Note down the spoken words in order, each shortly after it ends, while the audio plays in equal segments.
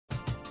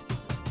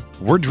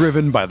We're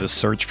driven by the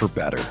search for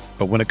better.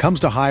 But when it comes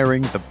to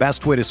hiring, the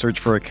best way to search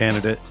for a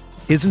candidate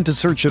isn't to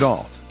search at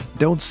all.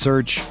 Don't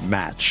search,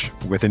 match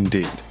with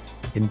Indeed.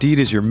 Indeed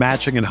is your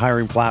matching and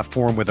hiring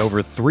platform with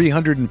over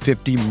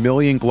 350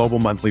 million global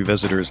monthly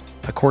visitors,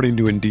 according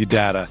to Indeed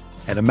data,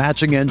 and a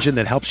matching engine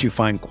that helps you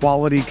find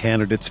quality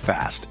candidates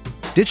fast.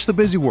 Ditch the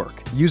busy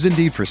work. Use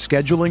Indeed for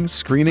scheduling,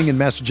 screening, and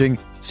messaging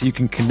so you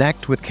can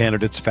connect with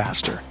candidates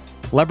faster.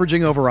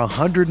 Leveraging over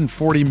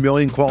 140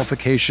 million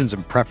qualifications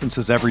and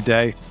preferences every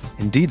day,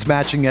 Indeed's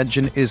matching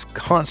engine is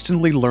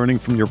constantly learning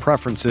from your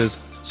preferences,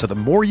 so the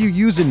more you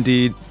use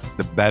Indeed,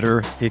 the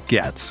better it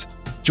gets.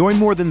 Join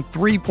more than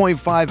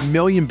 3.5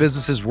 million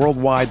businesses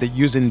worldwide that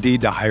use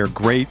Indeed to hire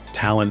great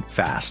talent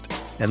fast.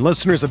 And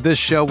listeners of this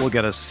show will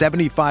get a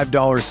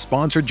 $75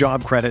 sponsored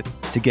job credit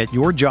to get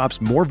your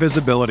jobs more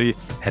visibility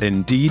at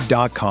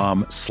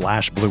Indeed.com/Blue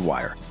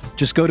Wire.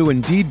 Just go to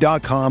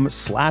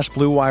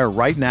Indeed.com/Blue Wire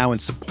right now and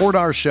support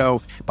our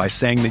show by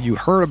saying that you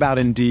heard about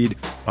Indeed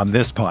on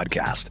this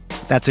podcast.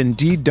 That's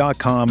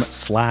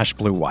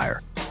Indeed.com/Blue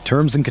Wire.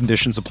 Terms and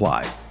conditions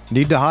apply.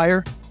 Need to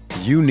hire?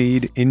 You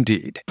need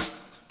Indeed.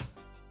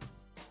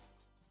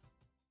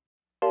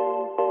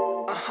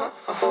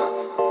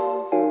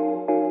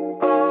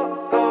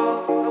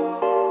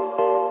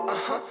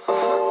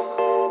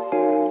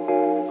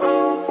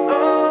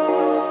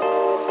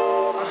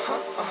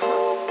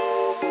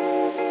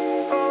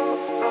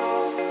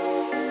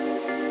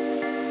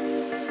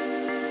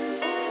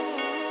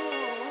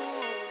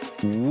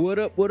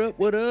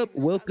 What up?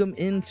 Welcome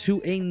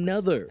into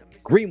another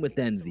Green with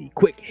Envy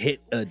quick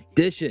hit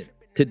edition.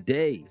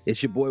 Today,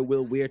 it's your boy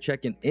Will Weir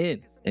checking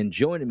in, and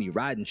joining me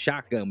riding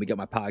shotgun, we got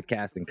my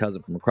podcasting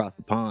cousin from across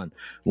the pond,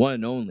 one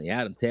and only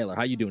Adam Taylor.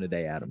 How you doing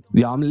today, Adam?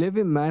 Yeah, I'm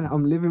living, man.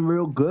 I'm living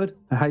real good.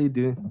 How you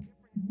doing?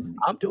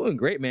 I'm doing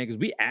great, man, because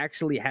we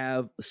actually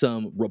have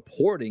some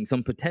reporting,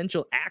 some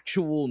potential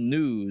actual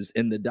news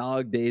in the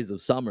dog days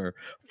of summer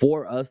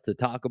for us to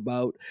talk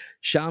about.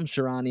 Shams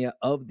Charania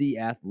of The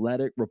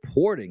Athletic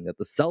reporting that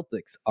the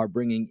Celtics are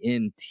bringing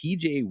in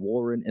TJ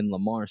Warren and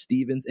Lamar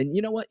Stevens. And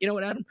you know what,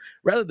 Adam?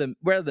 Rather than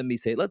me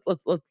say it,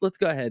 let's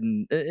go ahead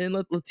and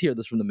let's hear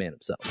this from the man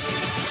himself.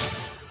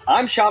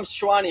 I'm Shams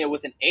Charania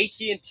with an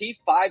AT&T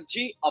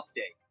 5G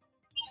update.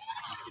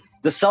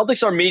 The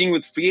Celtics are meeting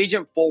with free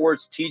agent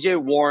forwards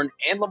TJ Warren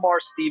and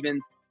Lamar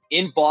Stevens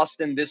in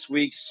Boston this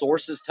week.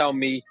 Sources tell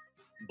me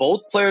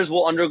both players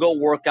will undergo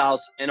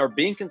workouts and are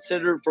being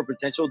considered for a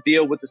potential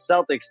deal with the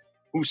Celtics,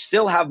 who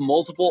still have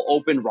multiple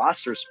open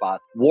roster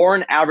spots.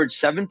 Warren averaged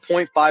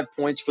 7.5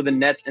 points for the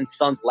Nets and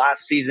Suns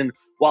last season,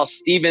 while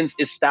Stevens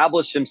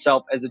established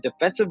himself as a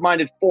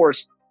defensive-minded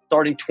force,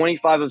 starting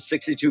 25 of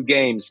 62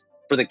 games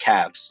for the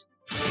Cavs.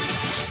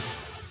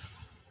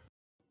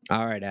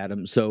 All right,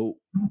 Adam. So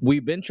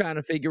we've been trying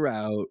to figure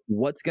out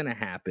what's going to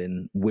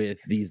happen with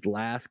these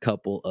last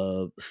couple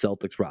of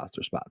Celtics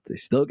roster spots. They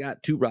still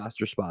got 2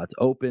 roster spots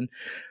open.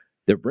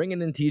 They're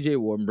bringing in TJ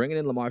Warren, bringing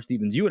in Lamar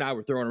Stevens. You and I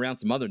were throwing around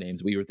some other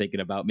names we were thinking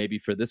about maybe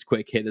for this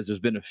quick hit, as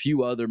there's been a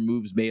few other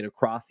moves made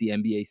across the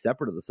NBA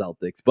separate of the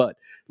Celtics. But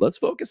let's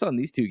focus on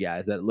these 2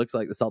 guys that it looks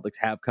like the Celtics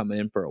have coming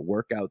in for a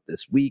workout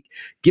this week.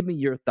 Give me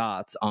your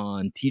thoughts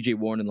on TJ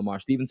Warren and Lamar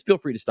Stevens. Feel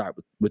free to start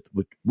with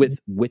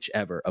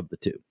whichever of the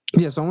 2.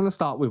 Yeah, so I'm going to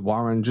start with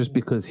Warren just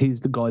because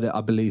he's the guy that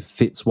I believe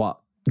fits what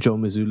Joe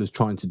Mazzulla's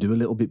trying to do a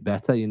little bit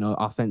better. You know,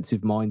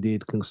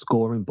 offensive-minded, can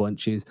score in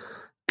bunches.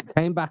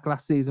 Came back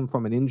last season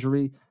from an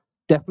injury.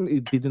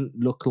 Definitely didn't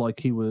look like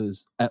he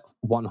was at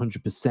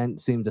 100%.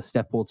 Seemed a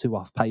step or 2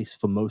 off pace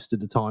for most of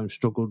the time.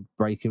 Struggled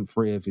breaking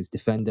free of his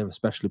defender,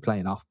 especially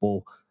playing off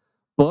ball.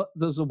 But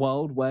there's a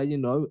world where, you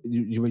know,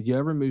 you're a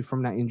year removed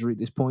from that injury at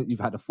this point. You've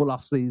had a full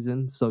off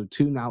season. So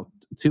 2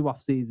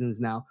 off seasons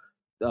now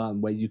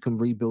where you can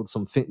rebuild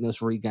some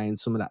fitness, regain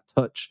some of that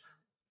touch.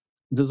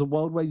 There's a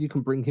world where you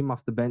can bring him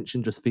off the bench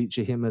and just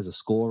feature him as a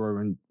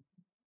scorer, and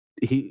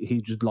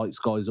he just lights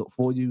guys up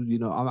for you. You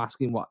know, I'm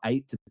asking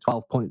 8 to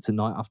 12 points a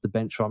night off the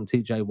bench from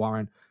TJ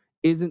Warren.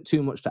 Isn't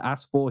too much to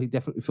ask for. He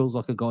definitely feels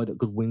like a guy that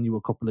could win you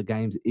a couple of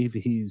games if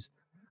he's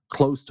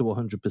close to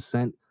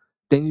 100%.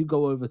 Then you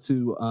go over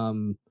to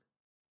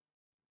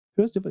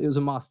who else? It was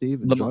Lamar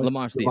Stevens.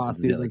 Lamar Stevens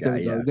is the other guy,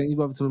 yeah. Then you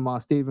go over to Lamar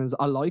Stevens.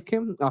 I like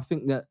him. I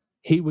think that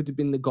he would have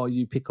been the guy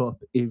you pick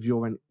up if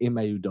you're an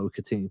Ime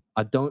Udoka team.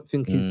 I don't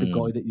think he's the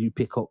guy that you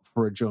pick up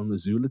for a Joe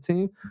Mazzulla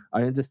team.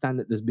 I understand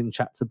that there's been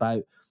chats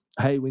about,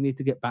 hey, we need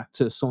to get back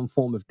to some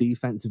form of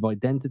defensive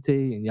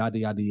identity and yada,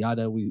 yada,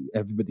 yada.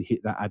 Everybody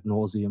hit that ad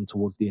nauseum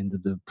towards the end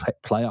of the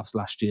playoffs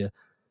last year.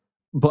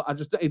 But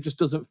it just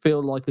doesn't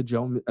feel like a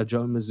Joe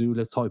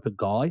Mazzulla type of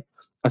guy.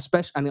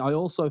 And I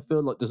also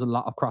feel like there's a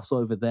lot of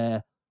crossover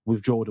there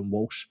with Jordan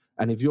Walsh.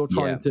 And if you're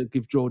trying to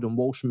give Jordan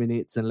Walsh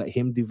minutes and let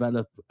him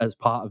develop as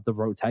part of the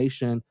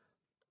rotation,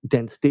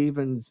 then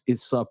Stevens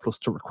is surplus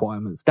to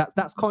requirements.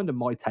 That's kind of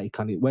my take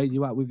on it. Where are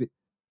you at with it?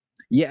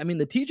 Yeah, I mean,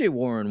 the TJ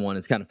Warren one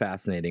is kind of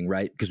fascinating,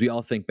 right? Because we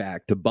all think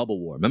back to Bubble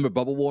Warren. Remember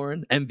Bubble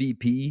Warren?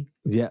 MVP,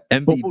 Yeah,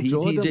 MVP Bubble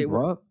Jordan, TJ.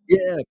 bro.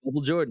 Yeah,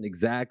 Bubble Jordan,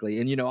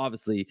 exactly. And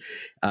obviously,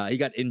 he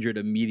got injured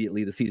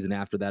immediately the season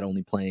after that,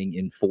 only playing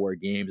in 4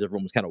 games.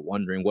 Everyone was kind of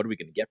wondering, what are we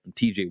going to get from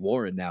TJ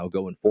Warren now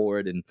going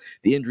forward? And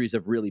the injuries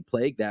have really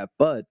plagued that.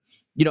 But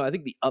I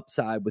think the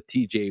upside with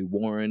TJ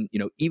Warren,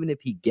 even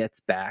if he gets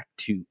back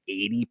to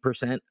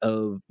 80%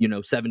 of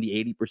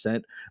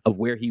 70-80% of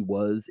where he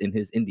was in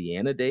his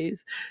Indiana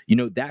days,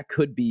 that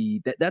could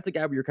be that's a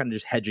guy where you're kind of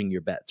just hedging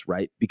your bets,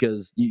 right?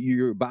 Because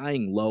you're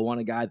buying low on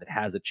a guy that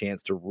has a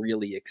chance to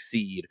really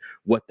exceed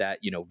what that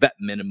vet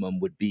minimum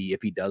would be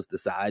if he does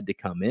decide to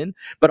come in.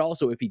 But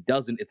also, if he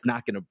doesn't, it's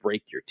not going to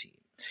break your team.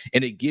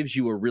 And it gives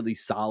you a really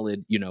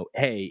solid,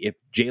 hey, if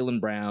Jaylen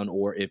Brown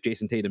or if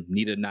Jason Tatum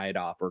need a night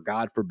off, or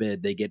God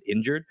forbid they get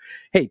injured,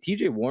 hey,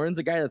 TJ Warren's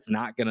a guy that's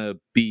not going to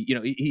be,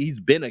 he's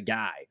been a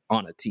guy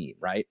on a team,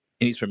 right?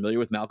 And he's familiar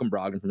with Malcolm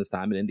Brogdon from his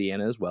time in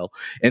Indiana as well.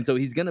 And so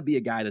he's going to be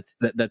a guy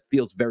that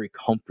feels very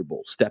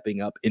comfortable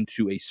stepping up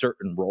into a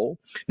certain role.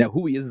 Now,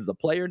 who he is as a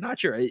player, not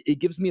sure. It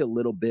gives me a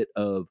little bit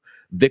of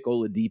Vic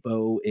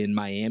Oladipo in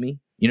Miami,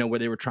 where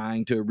they were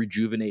trying to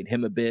rejuvenate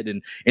him a bit.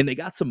 And they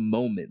got some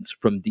moments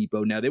from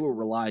Depot. Now, they were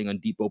relying on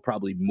Depot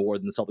probably more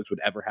than the Celtics would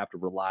ever have to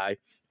rely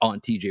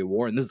on TJ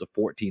Warren. This is a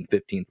 14th,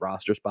 15th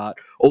roster spot.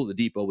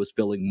 Oladipo was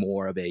filling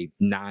more of a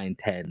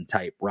 9-10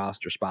 type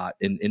roster spot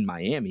in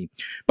Miami.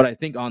 But I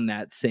think on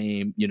that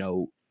same,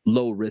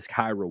 low risk,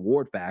 high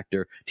reward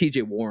factor,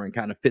 TJ Warren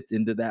kind of fits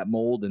into that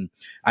mold. And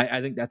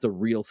I think that's a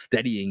real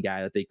steadying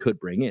guy that they could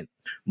bring in.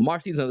 Lamar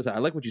Stevens on the other side, I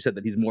like what you said,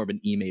 that he's more of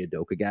an Ime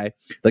Udoka guy.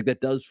 Like,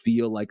 that does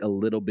feel like a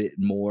little bit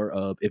more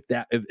of, if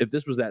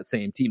this was that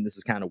same team, this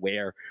is kind of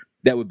where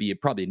that would be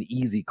probably an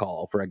easy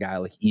call for a guy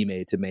like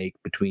Ime to make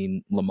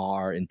between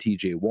Lamar and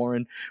TJ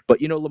Warren.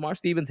 But, Lamar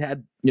Stevens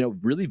had,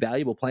 really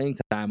valuable playing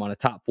time on a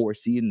top 4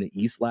 seed in the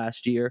East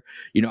last year.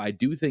 I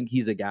do think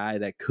he's a guy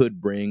that could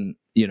bring,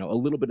 a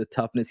little bit of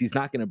toughness. He's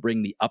not going to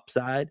bring the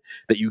upside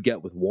that you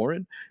get with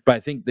Warren, but I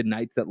think the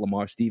nights that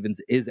Lamar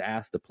Stevens is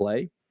asked to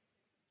play,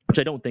 which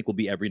I don't think will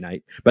be every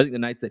night, but I think the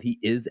nights that he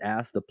is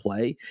asked to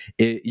play,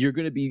 you're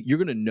going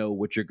to know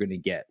what you're going to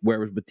get.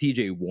 Whereas with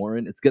TJ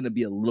Warren, it's going to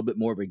be a little bit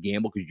more of a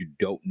gamble because you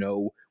don't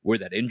know where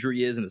that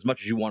injury is. And as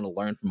much as you want to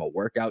learn from a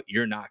workout,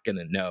 you're not going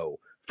to know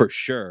for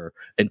sure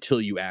until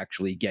you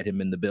actually get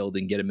him in the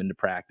building, get him into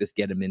practice,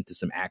 get him into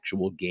some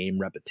actual game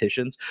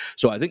repetitions.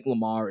 So I think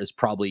Lamar is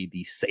probably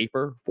the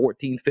safer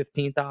 14th,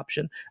 15th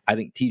option. I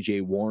think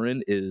TJ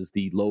Warren is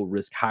the low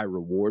risk, high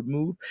reward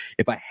move.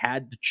 If I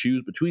had to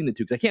choose between the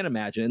two, because I can't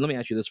imagine, and let me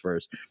ask you this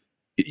first.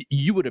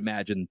 You would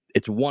imagine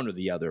it's one or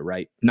the other,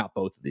 right? Not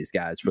both of these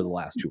guys for the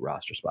last 2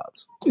 roster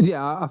spots.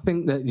 Yeah, I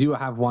think that you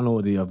have one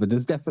or the other.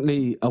 There's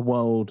definitely a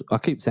world. I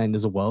keep saying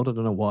there's a world. I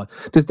don't know why.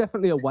 There's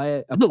definitely a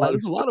way.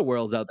 There's a lot of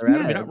worlds out there,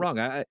 Adam. You're not wrong.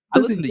 I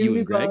listen to you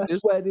and Greg.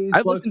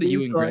 I listen to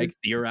you and Greg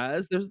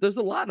theorize. There's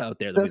a lot out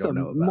there that we don't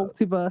know about.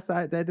 There's a multiverse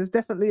out there. There's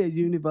definitely a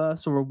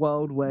universe or a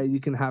world where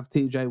you can have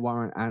TJ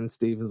Warren and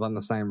Stevens on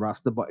the same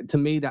roster. But to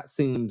me, that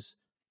seems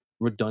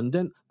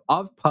redundant.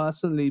 I've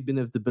personally been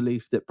of the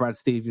belief that Brad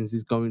Stevens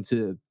is going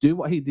to do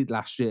what he did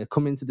last year,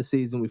 come into the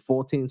season with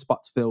 14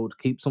 spots filled,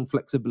 keep some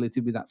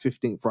flexibility with that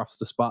 15th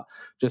roster spot,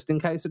 just in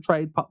case a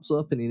trade pops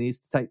up and he needs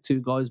to take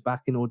 2 guys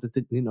back in order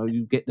to,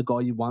 you get the guy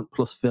you want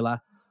plus filler,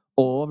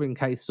 or in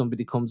case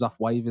somebody comes off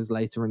waivers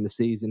later in the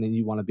season and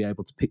you want to be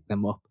able to pick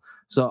them up.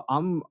 So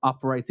I'm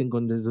operating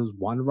under there's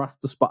 1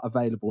 roster spot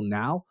available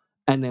now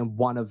and then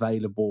 1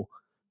 available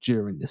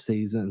during the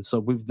season. So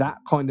with that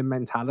kind of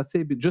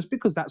mentality, but just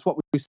because that's what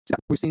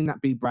we've seen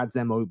that be Brad's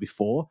MO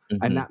before,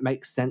 and that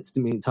makes sense to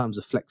me in terms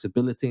of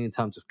flexibility, in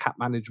terms of cap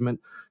management.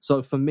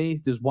 So for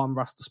me, there's 1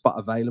 roster spot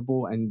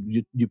available, and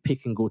you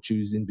pick and go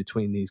choose in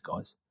between these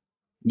guys.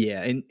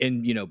 Yeah,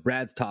 and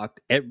Brad's talked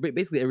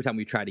basically every time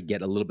we try to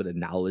get a little bit of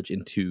knowledge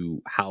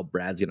into how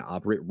Brad's going to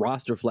operate.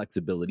 Roster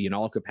flexibility in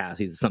all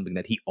capacities is something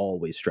that he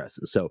always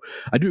stresses. So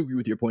I do agree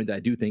with your point that I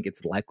do think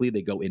it's likely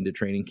they go into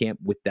training camp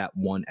with that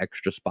 1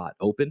 extra spot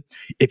open.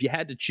 If you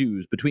had to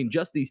choose between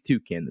just these 2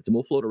 candidates, and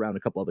we'll float around a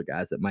couple other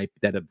guys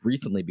that have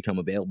recently become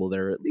available that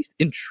are at least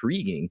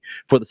intriguing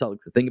for the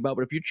Celtics to think about.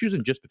 But if you're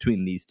choosing just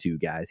between these 2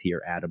 guys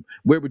here, Adam,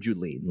 where would you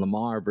lean,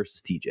 Lamar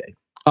versus TJ?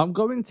 I'm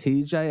going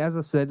TJ. As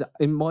I said,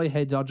 in my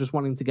head, I just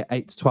want him to get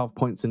 8 to 12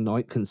 points a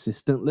night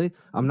consistently.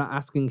 I'm not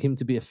asking him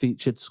to be a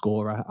featured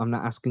scorer. I'm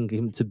not asking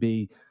him to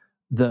be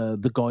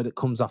the guy that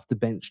comes off the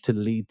bench to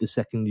lead the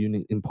second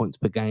unit in points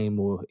per game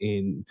or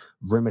in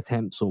rim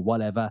attempts or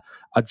whatever.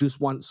 I just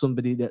want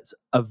somebody that's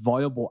a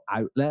viable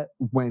outlet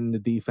when the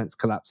defense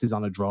collapses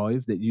on a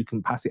drive, that you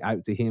can pass it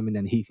out to him and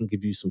then he can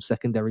give you some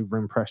secondary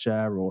rim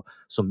pressure or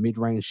some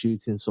mid-range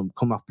shooting, some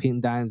come off pin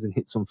downs and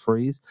hit some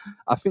threes.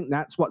 I think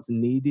that's what's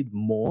needed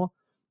more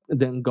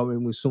than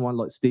going with someone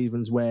like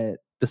Stevens, where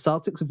the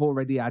Celtics have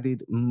already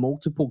added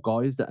multiple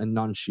guys that are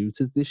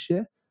non-shooters this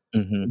year.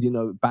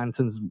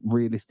 Banton's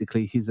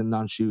realistically, he's a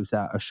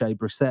non-shooter. O'Shea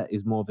Brissett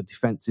is more of a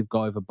defensive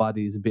guy with a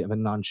body. He's a bit of a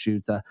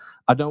non-shooter.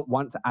 I don't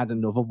want to add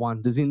another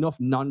one. There's enough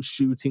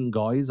non-shooting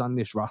guys on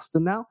this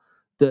roster now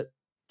that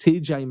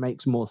TJ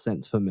makes more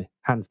sense for me,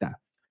 hands down.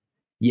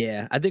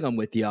 Yeah, I think I'm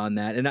with you on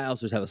that, and I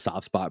also just have a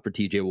soft spot for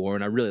T.J.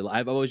 Warren.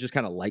 I've always just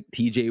kind of liked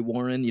T.J.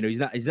 Warren. You know,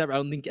 he's never. I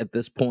don't think at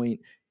this point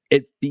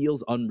it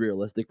feels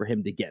unrealistic for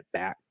him to get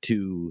back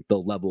to the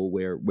level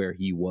where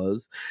he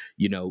was.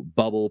 You know,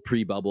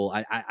 pre-bubble.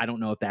 I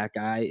don't know if that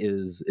guy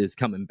is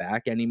coming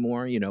back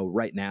anymore. You know,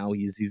 right now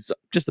he's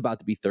just about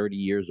to be 30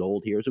 years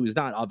old here, so he's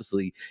not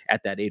obviously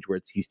at that age where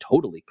he's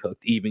totally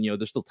cooked. Even, you know,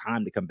 there's still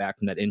time to come back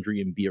from that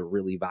injury and be a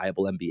really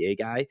viable NBA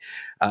guy.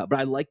 But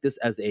I like this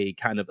as a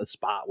kind of a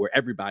spot where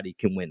everybody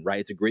can win,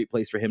 right? It's a great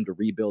place for him to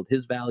rebuild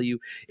his value.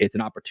 It's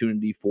an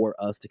opportunity for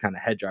us to kind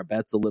of hedge our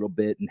bets a little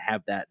bit and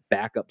have that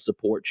backup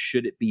support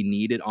should it be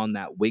needed on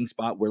that wing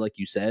spot where, like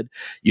you said,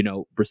 you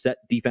know, Brissett,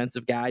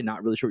 defensive guy,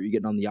 not really sure what you're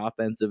getting on the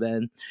offensive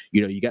end.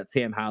 You know, you got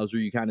Sam Hauser,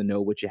 you kind of know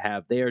what you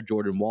have there.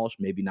 Jordan Walsh,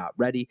 maybe not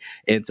ready.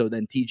 And so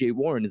then TJ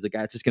Warren is a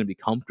guy that's just going to be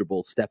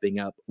comfortable stepping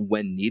up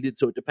when needed.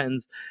 So it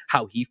depends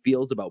how he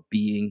feels about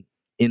being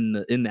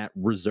in that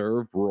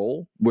reserve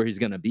role where he's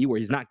going to be, where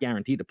he's not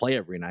guaranteed to play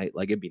every night.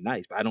 Like, it'd be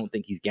nice, but I don't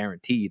think he's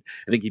guaranteed.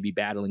 I think he'd be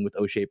battling with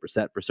O'Shea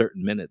Brissett for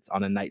certain minutes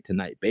on a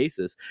night-to-night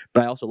basis,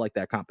 but I also like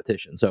that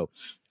competition. So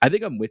I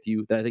think I'm with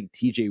you that I think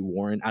TJ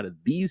Warren out of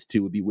these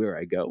two would be where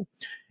I go.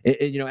 And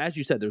you know, as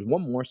you said, there's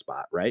one more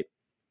spot, right?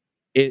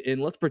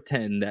 And let's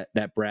pretend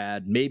that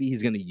Brad, maybe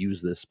he's going to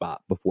use this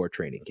spot before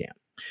training camp.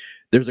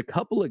 There's a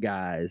couple of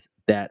guys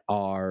that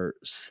are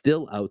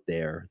still out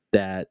there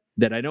that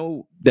I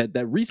know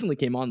that recently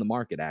came on the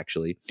market,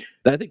 actually,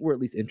 that I think were at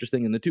least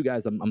interesting. And the two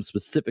guys I'm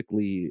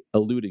specifically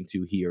alluding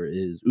to here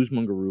is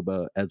Usman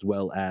Garuba as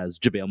well as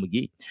JaVale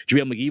McGee.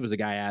 JaVale McGee was a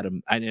guy,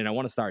 Adam, and I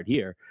want to start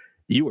here.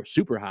 You were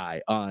super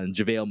high on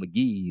JaVale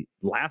McGee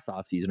last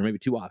offseason, or maybe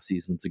 2 off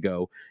seasons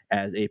ago,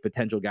 as a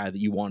potential guy that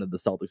you wanted the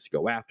Celtics to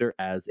go after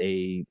as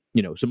a,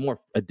 you know, some more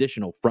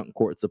additional front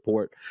court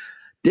support.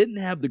 Didn't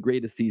have the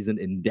greatest season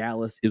in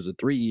Dallas. It was a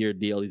 3-year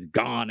deal. He's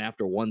gone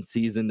after 1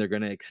 season. They're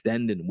going to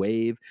extend and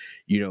waive,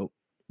 you know,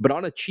 but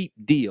on a cheap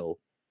deal,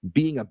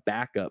 being a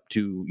backup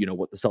to, you know,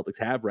 what the Celtics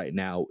have right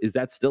now, is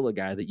that still a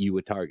guy that you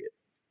would target?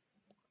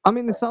 I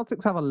mean, the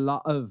Celtics have a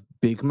lot of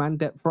big man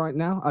depth right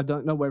now. I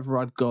don't know whether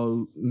I'd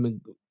go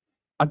McGee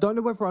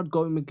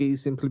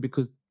simply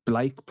because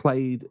Blake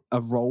played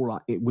a role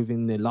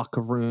within the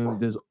locker room.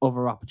 There's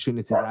other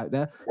opportunities out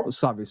there. Oh,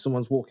 sorry,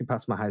 someone's walking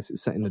past my house.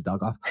 It's setting the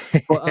dog off.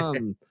 But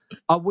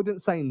I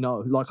wouldn't say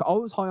no. Like, I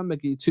was high on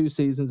McGee 2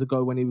 seasons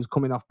ago when he was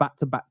coming off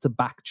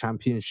back-to-back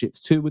championships,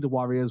 2 with the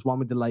Warriors, 1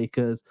 with the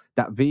Lakers.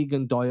 That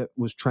vegan diet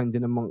was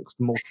trending amongst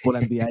multiple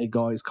NBA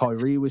guys.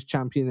 Kyrie was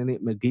championing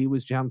it. McGee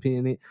was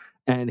championing it.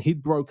 And he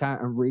broke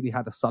out and really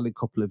had a solid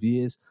couple of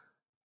years.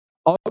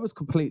 I was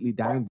completely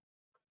down.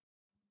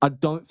 I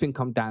don't think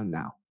I'm down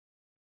now.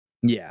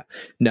 Yeah,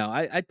 no,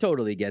 I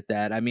totally get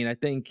that. I mean, I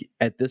think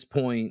at this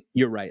point,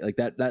 you're right. Like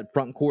that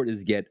front court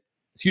is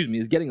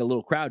getting a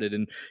little crowded.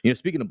 And, you know,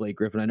 speaking of Blake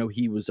Griffin, I know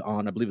he was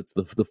on, I believe it's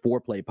the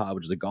Foreplay Pod,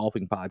 which is a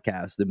golfing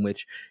podcast in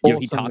which, you know,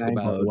 he talked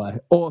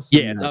about,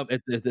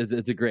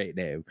 it's a great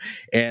name.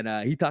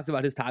 And he talked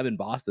about his time in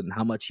Boston and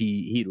how much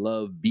he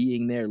loved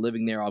being there,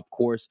 living there. Of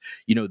course,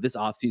 you know, this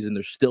offseason,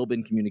 there's still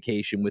been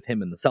communication with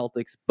him and the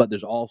Celtics, but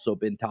there's also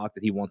been talk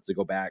that he wants to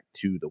go back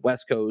to the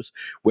West Coast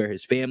where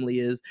his family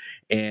is.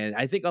 And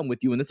I think I'm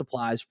with you. And this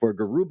applies for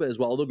Garuba as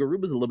well, although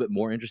Garuba is a little bit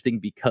more interesting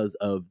because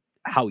of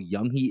how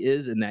young he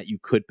is, and that you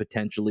could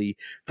potentially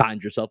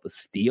find yourself a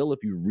steal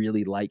if you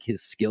really like his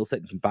skill set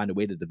and can find a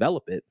way to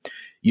develop it,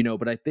 you know.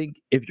 But I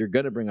think if you're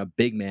going to bring a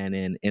big man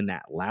in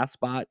that last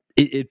spot,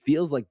 it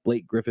feels like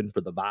Blake Griffin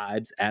for the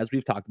vibes. As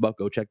we've talked about,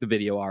 go check the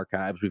video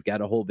archives. We've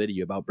got a whole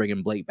video about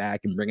bringing Blake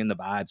back and bringing the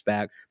vibes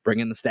back,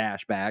 bringing the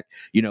stash back.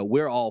 You know,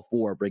 we're all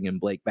for bringing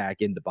Blake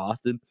back into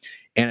Boston.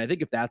 And I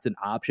think if that's an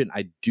option,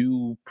 I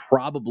do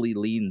probably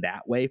lean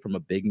that way from a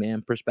big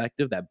man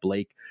perspective, that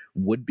Blake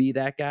would be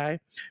that guy.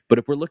 But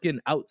if we're looking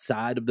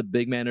outside of the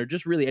big man, or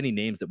just really any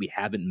names that we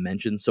haven't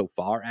mentioned so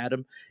far,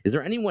 Adam, is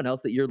there anyone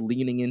else that you're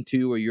leaning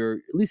into, or you're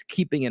at least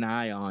keeping an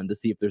eye on to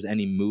see if there's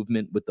any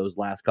movement with that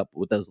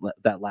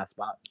last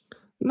spot?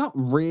 Not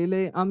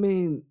really. I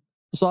mean,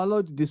 so I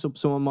loaded this up.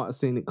 Someone might have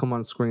seen it come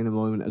on screen a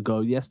moment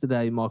ago.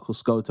 Yesterday, Michael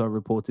Scotto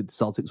reported the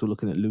Celtics were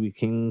looking at Louis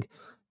King,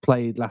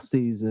 played last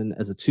season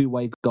as a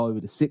 2-way guy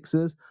with the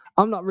Sixers.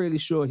 I'm not really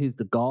sure he's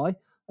the guy.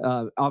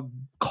 I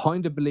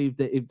kind of believe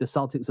that if the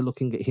Celtics are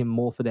looking at him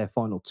more for their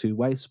final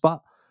 2-way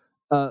spot.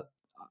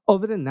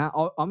 Other than that,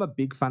 I'm a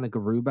big fan of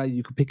Garuba.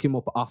 You could pick him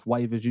up off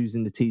waivers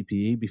using the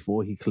TPE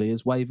before he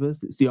clears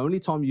waivers. It's the only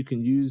time you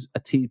can use a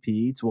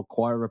TPE to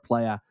acquire a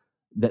player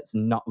that's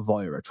not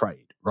via a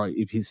trade, right?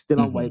 If he's still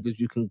on waivers,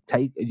 you can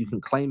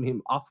claim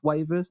him off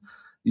waivers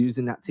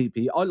using that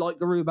TPE. I like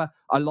Garuba.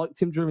 I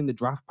liked him during the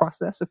draft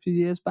process a few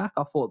years back.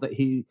 I thought that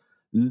he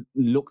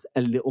looked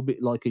a little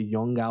bit like a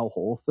young Al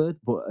Horford,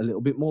 but a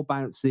little bit more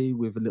bouncy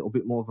with a little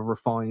bit more of a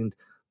refined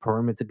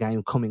perimeter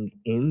game coming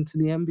into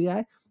the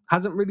NBA.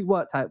 Hasn't really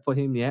worked out for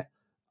him yet.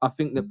 I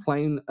think that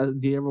playing a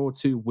year or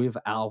two with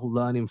Al,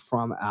 learning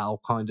from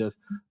Al, kind of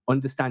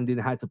understanding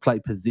how to play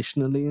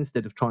positionally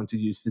instead of trying to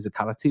use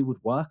physicality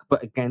would work.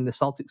 But again, the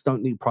Celtics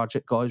don't need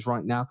project guys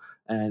right now.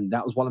 And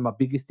that was one of my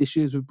biggest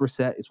issues with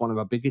Brissett. It's one of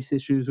my biggest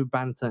issues with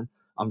Banton.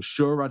 I'm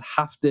sure I'd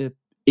have to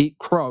eat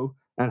crow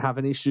and have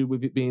an issue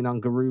with it being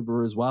on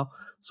Garuba as well.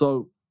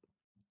 So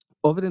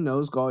other than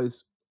those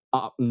guys,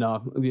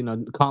 no,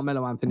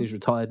 Carmelo Anthony's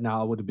retired now.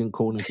 I would have been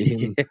calling for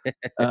him.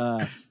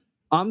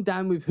 I'm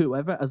down with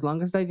whoever, as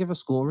long as they give a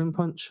scoring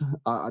punch.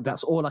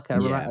 That's all I care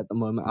about at the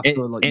moment. I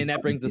feel like, and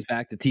that brings us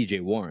back to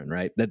TJ Warren,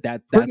 right?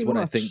 That's what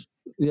I think.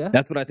 Yeah,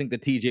 that's what I think the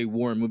TJ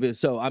Warren move is.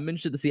 So I'm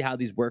interested to see how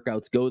these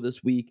workouts go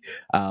this week.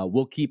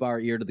 We'll keep our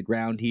ear to the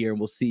ground here, and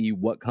we'll see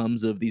what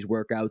comes of these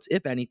workouts,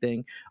 if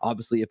anything.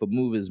 Obviously, if a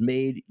move is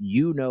made,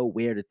 you know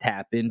where to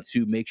tap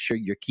into. Make sure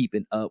you're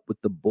keeping up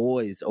with the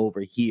boys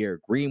over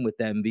here. Green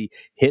with Envy.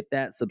 Hit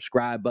that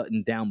subscribe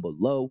button down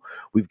below.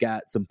 We've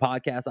got some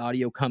podcast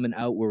audio coming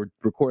out. We're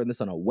recording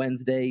this on a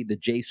Wednesday. The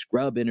Jay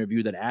Scrub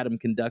interview that Adam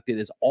conducted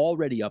is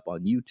already up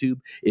on YouTube.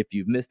 If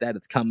you've missed that,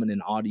 it's coming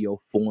in audio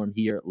form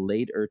here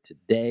later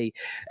today.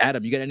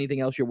 Adam, you got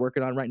anything else you're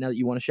working on right now that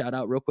you want to shout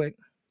out real quick?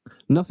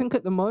 Nothing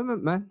at the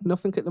moment, man.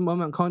 Nothing at the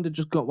moment. I'm kind of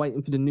just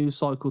waiting for the news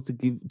cycle to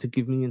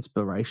give me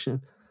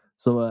inspiration.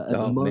 So at the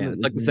moment, man,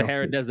 it's like the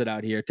Sahara Desert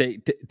out here.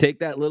 Take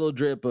that little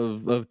drip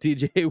of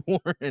TJ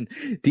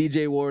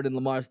Warren and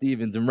Lamar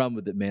Stevens and run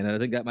with it, man. And I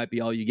think that might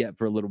be all you get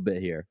for a little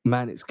bit here.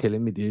 Man, it's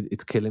killing me, dude.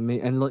 It's killing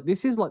me. And like,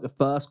 this is like the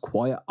first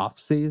quiet off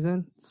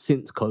season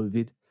since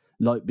COVID.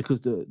 Like, because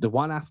the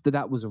one after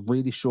that was a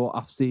really short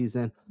off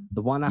season.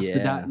 The one after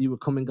that, you were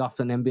coming off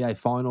an NBA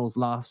Finals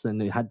loss, and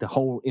they had the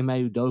whole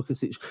Ime Udoka.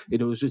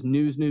 It was just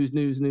news,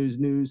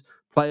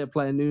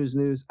 player,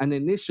 news. And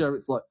then this year,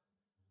 it's like,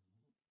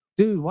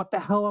 dude, what the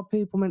hell are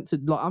people meant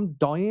to, like, I'm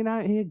dying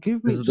out here.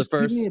 This is the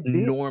first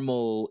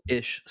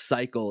normal-ish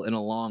cycle in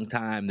a long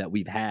time that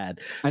we've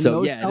had. And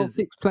so,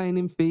 Celtics playing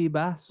in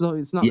FIBA, so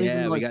it's not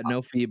even like... we got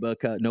no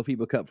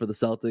FIBA Cup for the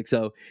Celtics,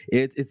 so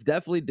it's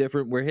definitely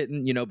different. We're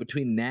hitting,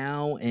 between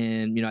now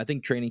and, I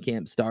think training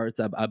camp starts,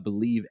 I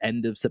believe,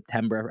 end of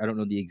September. I don't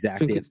know the exact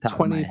date. It's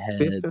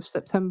 25th of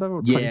September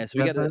or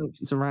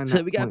 27th.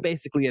 So we got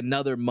basically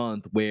another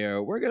month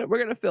where we're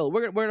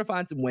gonna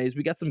find some ways.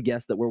 We got some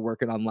guests that we're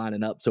working on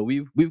lining up, so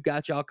we've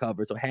got y'all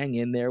covered, so hang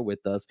in there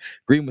with us.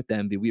 Green with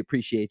Envy, we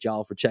appreciate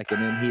y'all for checking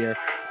in here,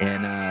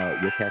 and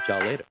we'll catch y'all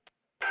later.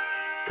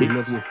 We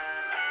love you.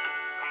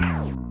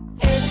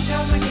 Every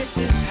time I get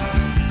this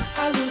high,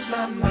 I lose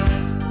my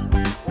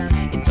mind.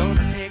 It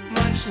don't take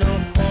much no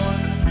more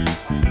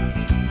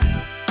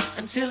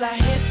until I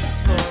hit the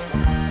floor.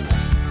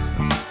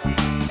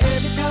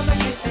 Every time I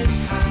get this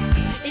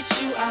high,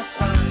 it's you I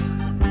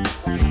find.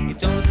 It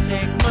don't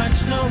take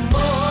much no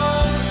more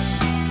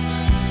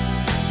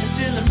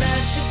till I'm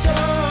at your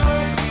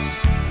door.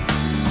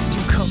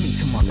 You cut me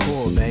to my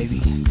core, baby.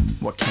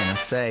 What can I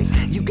say?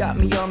 You got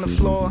me on the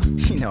floor,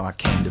 you know I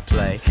came to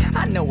play.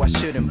 I know I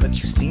shouldn't, but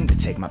you seem to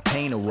take my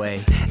pain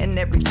away. And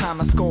every time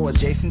I score,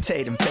 Jason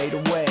Tatum fade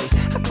away.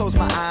 I close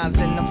my eyes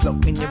and I'm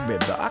floating your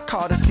river. I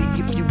call to see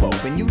if you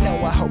open, you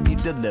know I hope you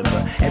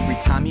deliver. Every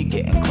time you're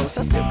getting close,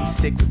 I still be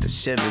sick with the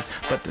shivers.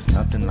 But there's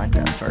nothing like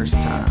that first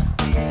time.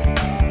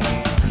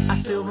 I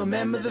still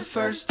remember the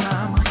first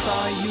time I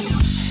saw you.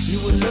 You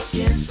were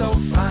looking so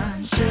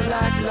fine, chill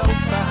like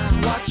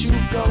lo-fi, watch you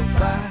go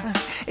by.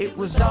 It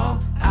was all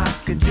I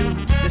could do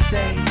to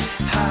say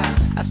hi.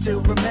 I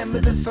still remember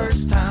the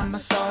first time I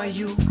saw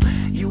you.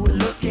 You were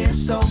looking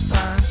so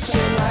fine,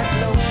 chill like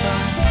lo-fi.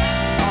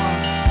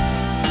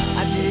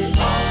 I did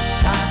all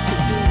I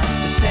could do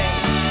to stay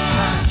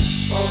high.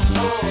 Oh,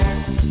 oh.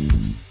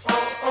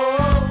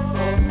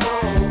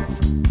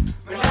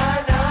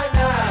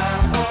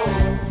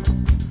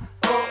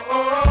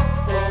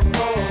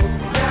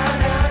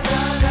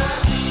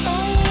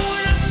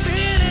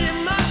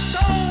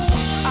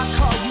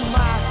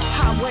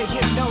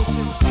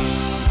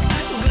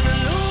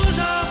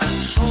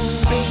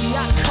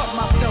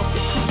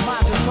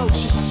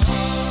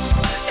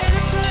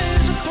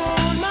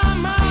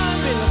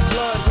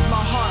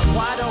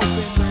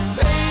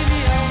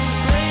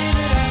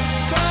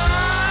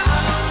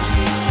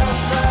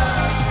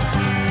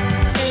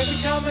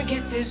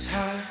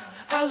 High,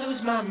 I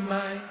lose my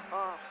mind.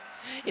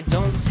 It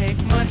don't take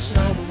much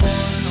no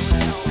more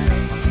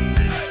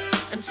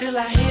until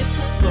I hit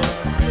the floor.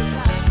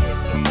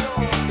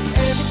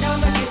 Every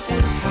time I get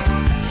this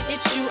high,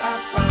 it's you I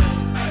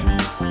find.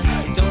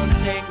 It don't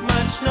take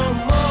much no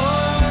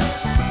more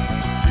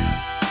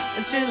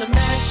until I'm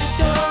at your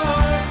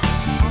door.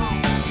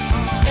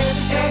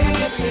 Every time I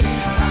get this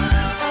high,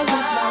 I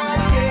lose my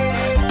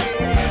mind.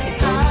 It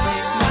don't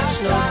take much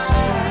no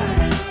more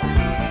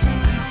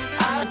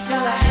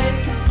until I hit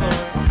the floor.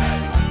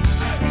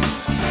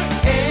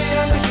 Every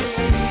time I get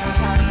this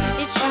high,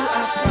 it's you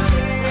I find.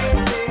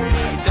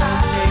 It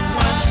don't take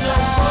much no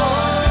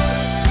more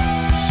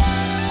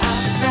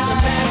until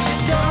I'm at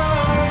your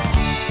door.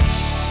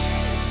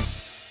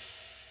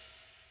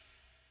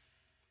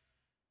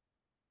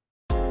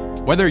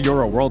 Whether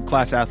you're a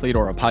world-class athlete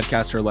or a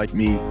podcaster like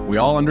me, we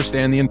all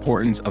understand the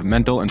importance of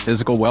mental and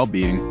physical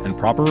well-being and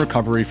proper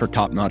recovery for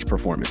top-notch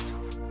performance.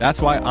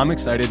 That's why I'm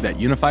excited that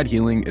Unified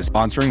Healing is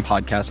sponsoring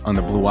podcasts on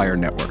the Blue Wire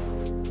Network.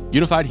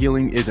 Unified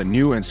Healing is a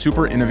new and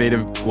super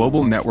innovative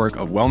global network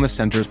of wellness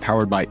centers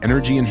powered by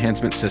Energy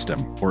Enhancement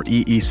System, or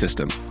EE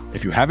System.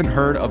 If you haven't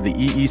heard of the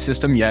EE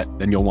System yet,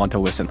 then you'll want to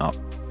listen up.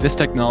 This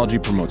technology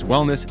promotes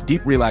wellness,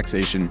 deep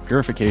relaxation,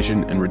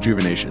 purification, and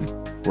rejuvenation.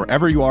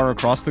 Wherever you are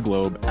across the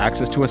globe,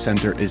 access to a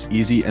center is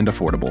easy and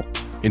affordable.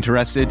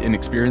 Interested in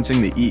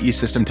experiencing the EE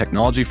System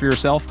technology for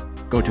yourself?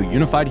 Go to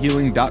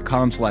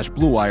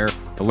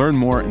unifiedhealing.com/bluewire to learn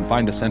more and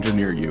find a center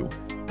near you.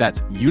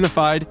 That's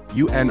unified,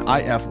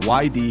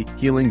 UNIFYD,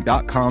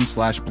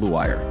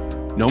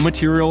 healing.com/bluewire. No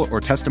material or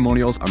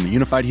testimonials on the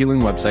Unified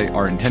Healing website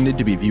are intended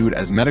to be viewed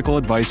as medical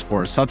advice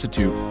or a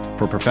substitute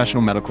for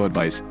professional medical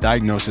advice,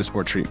 diagnosis,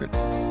 or treatment.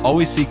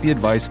 Always seek the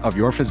advice of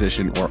your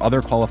physician or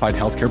other qualified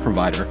healthcare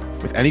provider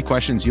with any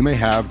questions you may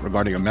have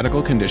regarding a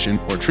medical condition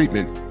or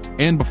treatment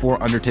and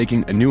before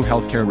undertaking a new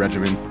healthcare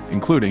regimen,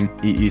 including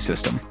EE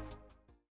System.